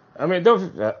 I mean,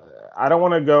 I don't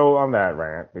want to go on that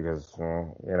rant because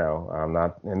I'm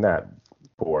not in that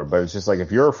board. But it's just like if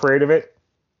you're afraid of it,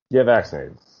 get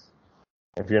vaccinated.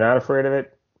 If you're not afraid of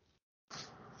it,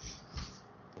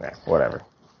 whatever.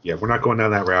 Yeah, we're not going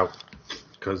down that route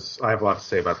because I have a lot to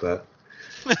say about that.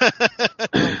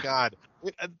 Oh God.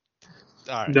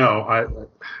 Right. No,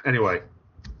 anyway,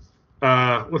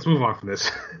 let's move on from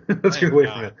this. Let's get away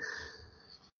from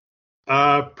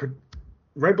it.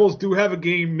 Red Bulls do have a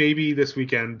game maybe this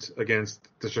weekend against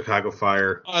the Chicago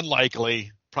Fire.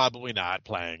 Unlikely. Probably not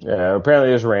playing. Yeah, apparently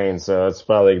there's rain, so it's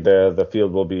probably the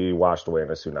field will be washed away in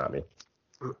a tsunami.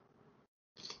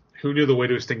 Who knew the way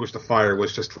to extinguish the fire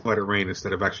was just to let it rain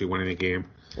instead of actually winning the game?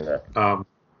 Yeah.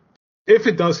 If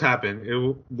it does happen,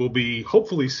 it will be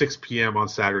hopefully 6 p.m. on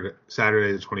Saturday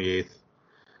the 28th,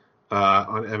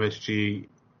 on MSG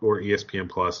or ESPN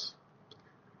Plus.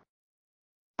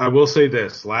 I will say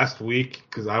this: last week,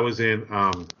 because I was in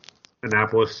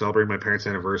Annapolis celebrating my parents'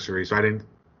 anniversary, so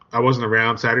I wasn't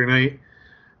around Saturday night.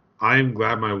 I am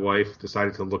glad my wife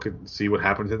decided to look and see what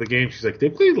happened to the game. She's like, "They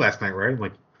played last night, right?" I'm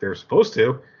like, "They're supposed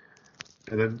to,"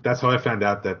 and then that's how I found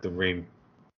out that the rain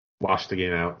washed the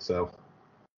game out. So.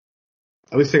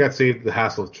 At least I got saved the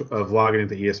hassle of logging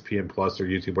into ESPN Plus or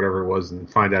YouTube, whatever it was,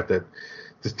 and find out that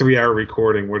this 3-hour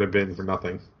recording would have been for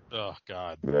nothing. Oh,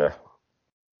 God. Yeah.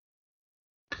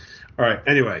 All right.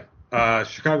 Anyway,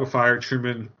 Chicago Fire,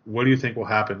 Truman, what do you think will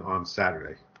happen on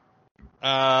Saturday?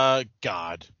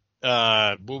 God.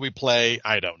 Will we play?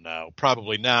 I don't know.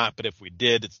 Probably not, but if we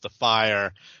did, it's the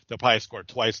Fire. They'll probably score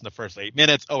twice in the first 8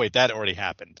 minutes. Oh, wait, that already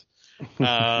happened.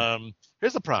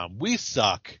 Here's the problem. We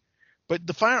suck. But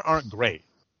the Fire aren't great.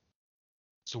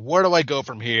 So where do I go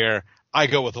from here? I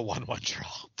go with a 1-1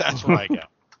 draw. That's where I go.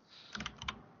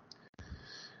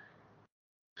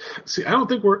 See, I don't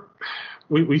think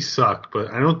we suck, but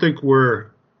I don't think we're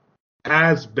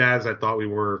as bad as I thought we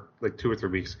were like 2 or 3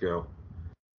 weeks ago.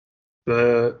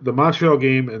 The Montreal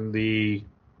game and the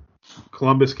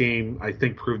Columbus game, I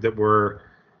think, proved that we're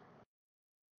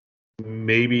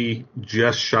maybe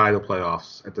just shy of the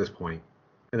playoffs at this point.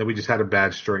 And then we just had a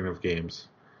bad string of games.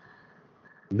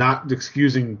 Not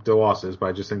excusing the losses, but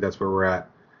I just think that's where we're at.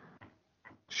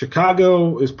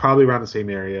 Chicago is probably around the same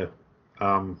area.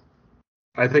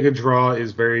 I think a draw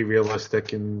is very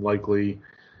realistic and likely.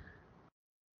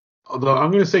 Although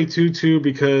I'm going to say 2-2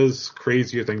 because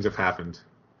crazier things have happened.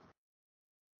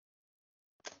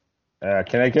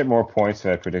 Can I get more points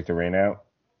if I predict a rain out?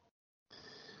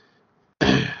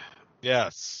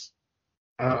 Yes.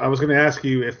 I was going to ask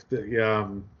you if there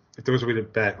was a way to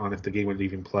bet on if the game would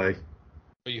even play.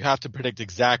 But you have to predict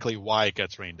exactly why it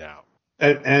gets rained out.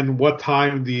 And what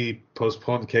time the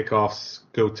postponed kickoffs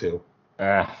go to.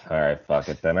 All right, fuck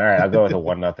it then. All right, I'll go with a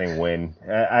 1-0 win.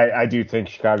 I do think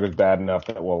Chicago's bad enough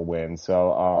that we'll win,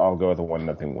 so I'll go with a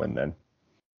 1-0 win then.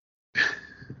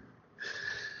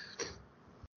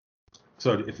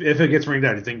 So if it gets rained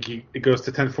out, do you think it goes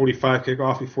to 10:45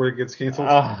 kickoff before it gets canceled?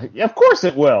 Yeah, of course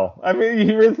it will. I mean,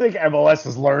 you really think MLS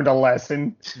has learned a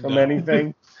lesson from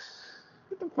anything?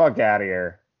 the fuck out of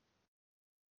here.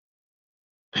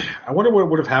 I wonder what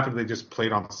would have happened if they just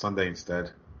played on Sunday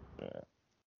instead.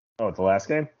 Oh, it's the last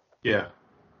game? Yeah.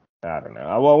 I don't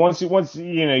know. Well, once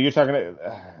you know, you're talking.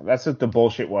 That's what the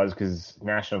bullshit was because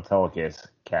national telecast.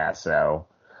 So,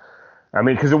 I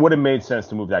mean, because it would have made sense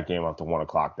to move that game up to 1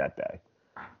 o'clock that day,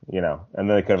 you know, and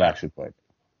then they could have actually played.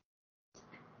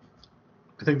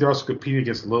 I think they're also competing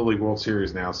against the Little League World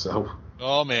Series now, so.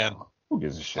 Oh man, Who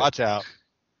gives a shit? watch out.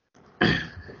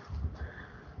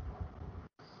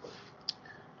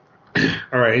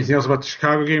 All right. Anything else about the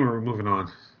Chicago game, or are we moving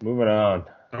on? Moving on.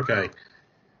 Okay.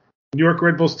 New York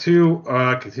Red Bulls 2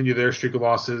 continue their streak of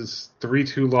losses.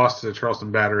 3-2 loss to the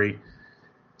Charleston Battery.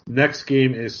 Next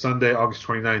game is Sunday, August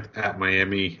 29th at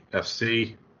Miami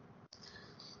FC.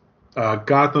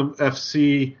 Gotham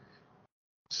FC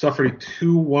suffered a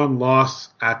 2-1 loss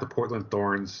at the Portland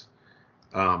Thorns.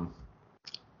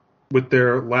 With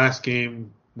their last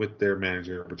game with their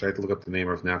manager, which I have to look up the name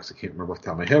of now because I can't remember off the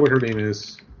top of my head what her name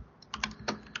is.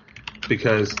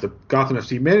 Because the Gotham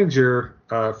FC manager,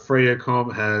 Freya Combe,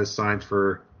 has signed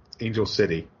for Angel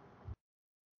City.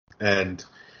 And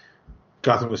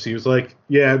Gotham FC was like,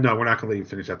 yeah, no, we're not going to let you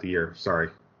finish out the year. Sorry.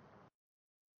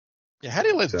 Yeah, how do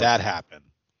you let that happen?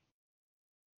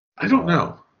 I don't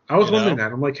know. I was You wondering know?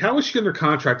 that. I'm like, how is she under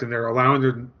contract and they're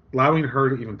allowing her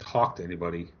to even talk to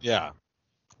anybody? Yeah.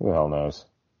 Who the hell knows?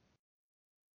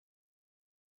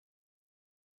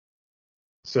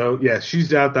 So, yeah,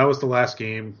 she's out. That was the last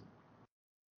game.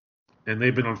 And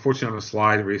they've been unfortunately on a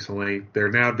slide recently.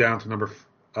 They're now down to number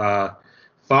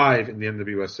 5 in the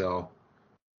NWSL.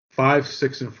 5,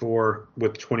 6, and 4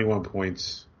 with 21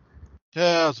 points.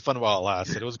 Yeah, it was fun while it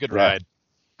lasted. It was a good ride.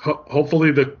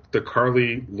 Hopefully the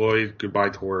Carly Lloyd goodbye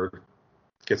tour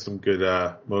gets some good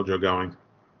mojo going.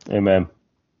 Amen.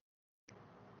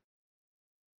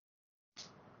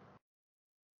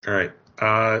 All right.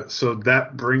 So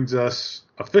that brings us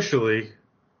officially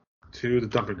to the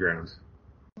dumping ground.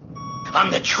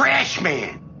 I'm the trash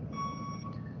man.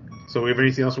 So we have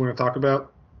anything else we want to talk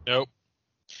about? Nope.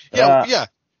 Yeah.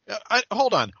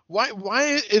 Hold on.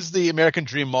 Why is the American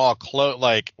Dream Mall closed?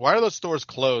 Like, why are those stores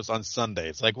closed on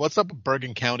Sundays? Like, what's up with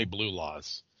Bergen County blue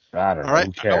laws? I don't know. All right.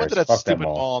 Who cares? I went to that Fuck stupid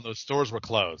mall. mall and those stores were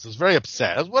closed. I was very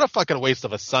upset. What a fucking waste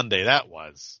of a Sunday that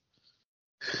was.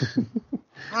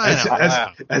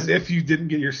 As if you didn't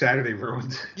get your Saturday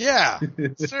ruined. Yeah.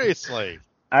 Seriously.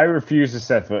 I refuse to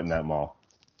set foot in that mall.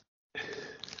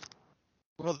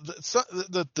 Well,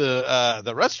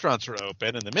 the restaurants were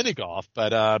open and the mini golf,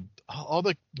 but all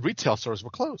the retail stores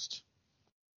were closed.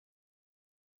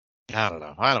 I don't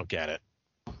know. I don't get it.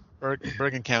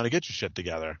 Bergen County, get your shit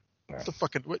together.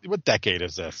 What decade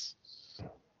is this?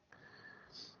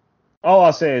 All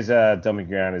I'll say is Dummy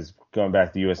Ground is going back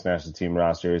to the U.S. national team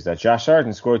roster is that Josh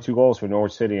Sargent scored 2 goals for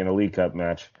Norwich City in a League Cup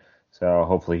match. So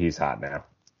hopefully he's hot now.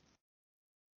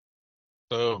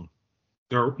 Boom.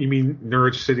 You mean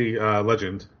Norwich City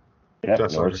legend? Yeah,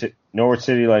 Norwich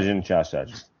City legend Josh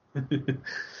Sargent.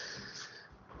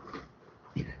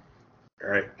 All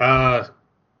right.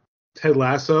 Ted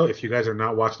Lasso, if you guys are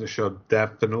not watching the show,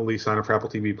 definitely sign up for Apple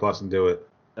TV Plus and do it.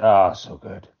 Oh, so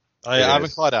good. I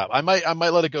haven't caught up. I might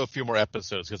let it go a few more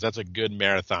episodes because that's a good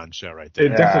marathon show right there.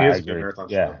 It definitely is a good marathon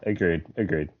show. Yeah,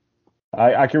 agreed.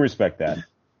 I can respect that.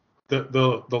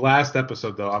 The last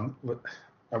episode though,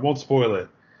 I won't spoil it.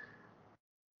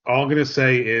 All I'm gonna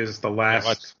say is the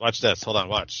last. Watch this. Hold on.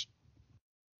 Watch.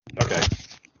 Okay,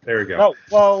 there we go. Oh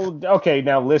well, okay.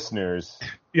 Now, listeners.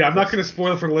 Yeah, I'm not gonna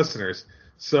spoil it for the listeners.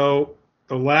 So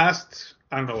the last,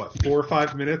 I don't know what, 4 or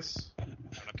 5 minutes. I'm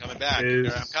coming back. Here,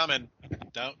 I'm coming.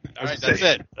 Don't. All right, that's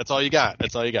it. That's all you got. I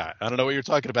don't know what you're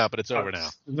talking about, but it's over now.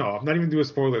 No, I'm not even doing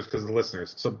spoilers because of the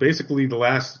listeners. So basically, the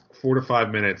last 4 to 5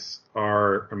 minutes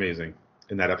are amazing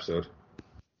in that episode.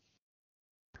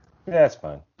 Yeah, that's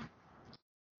fine.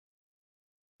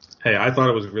 Hey, I thought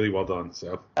it was really well done.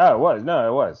 So. Oh, it was. No,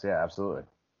 it was. Yeah, absolutely.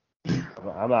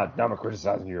 I'm not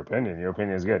criticizing your opinion. Your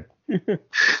opinion is good.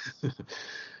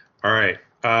 All right.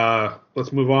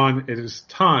 Let's move on. It is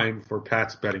time for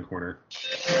Pat's Betting Corner.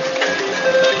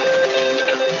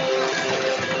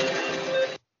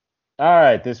 All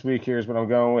right. This week, here's what I'm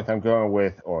going with. I'm going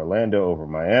with Orlando over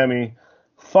Miami.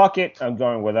 Fuck it. I'm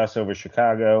going with us over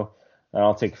Chicago. And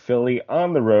I'll take Philly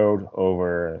on the road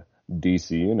over DC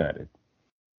United.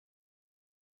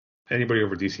 Anybody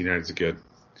over DC United is good.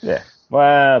 Yeah.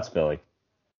 Well, it's Philly.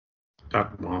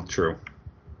 Well, true.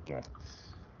 Yeah.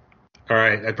 All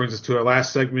right, that brings us to our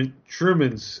last segment,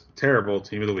 Truman's Terrible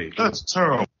Team of the Week. That's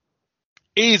terrible.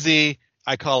 Easy.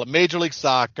 I call it Major League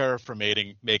Soccer for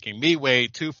making me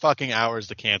wait 2 fucking hours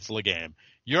to cancel a game.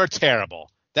 You're terrible.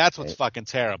 That's what's fucking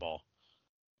terrible.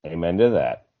 Amen to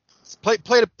that. Play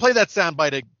that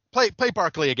soundbite. Play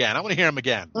Barkley again. I want to hear him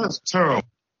again. That's terrible.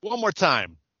 One more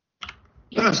time.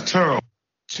 That's terrible.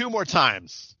 2 more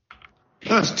times.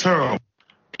 That's terrible.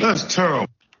 That's terrible.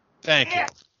 Thank you.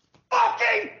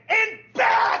 Fucking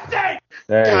embarrassing!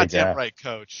 There you Goddamn go. right,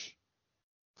 Coach.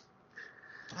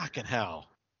 Fucking hell.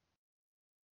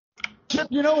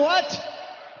 You know what?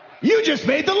 You just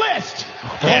made the list.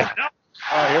 Yeah.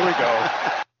 Oh, here we go.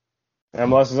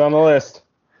 MLS is on the list.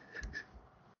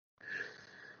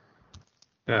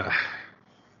 All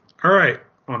right.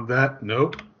 On that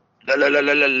note, The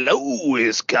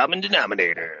lowest common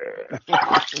denominator.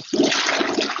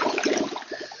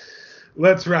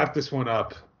 let's wrap this one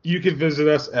up. You can visit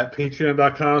us at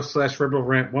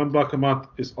patreon.com/RedBullRant. $1 a month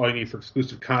is all you need for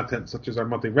exclusive content, such as our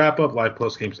monthly wrap-up, live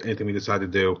post games, anything we decide to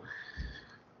do.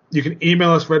 You can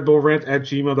email us,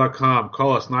 redbullrant@gmail.com.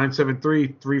 Call us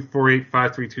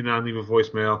 973-348-5329. Leave a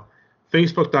voicemail.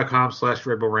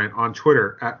 Facebook.com/RedBullRant. On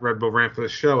Twitter, @RedBullRant for the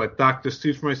show. At Dr.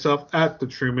 Stu for myself. At The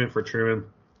Truman for Truman.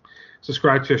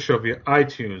 Subscribe to the show via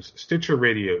iTunes, Stitcher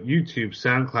Radio, YouTube,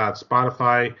 SoundCloud,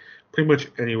 Spotify, pretty much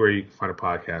anywhere you can find a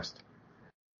podcast.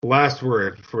 Last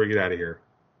word before we get out of here.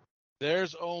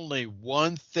 There's only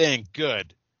one thing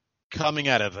good coming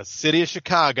out of the city of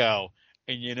Chicago,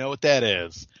 and you know what that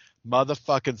is.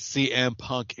 Motherfucking CM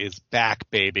Punk is back,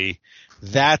 baby.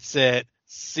 That's it.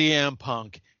 CM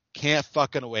Punk can't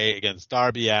fucking wait against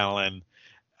Darby Allin.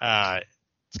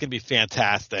 It's going to be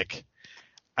fantastic.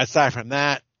 Aside from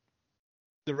that,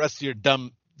 the rest of your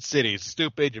dumb city is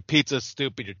stupid. Your pizza's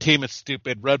stupid. Your team is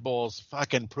stupid. Red Bulls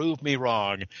fucking prove me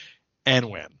wrong and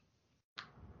win.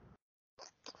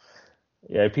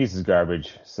 Yeah, pizza's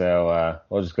garbage. So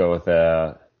we'll just go with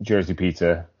Jersey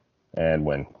pizza and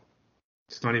win.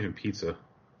 It's not even pizza.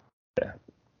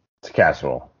 It's a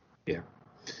casserole. Yeah.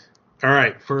 All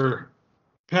right. For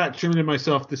Pat, Truman, and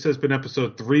myself, this has been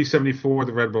episode 374 of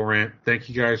the Red Bull Rant. Thank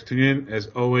you guys for tuning in. As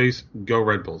always, go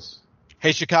Red Bulls.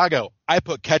 Hey, Chicago, I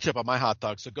put ketchup on my hot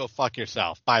dog, so go fuck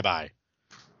yourself. Bye-bye.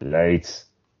 Lights.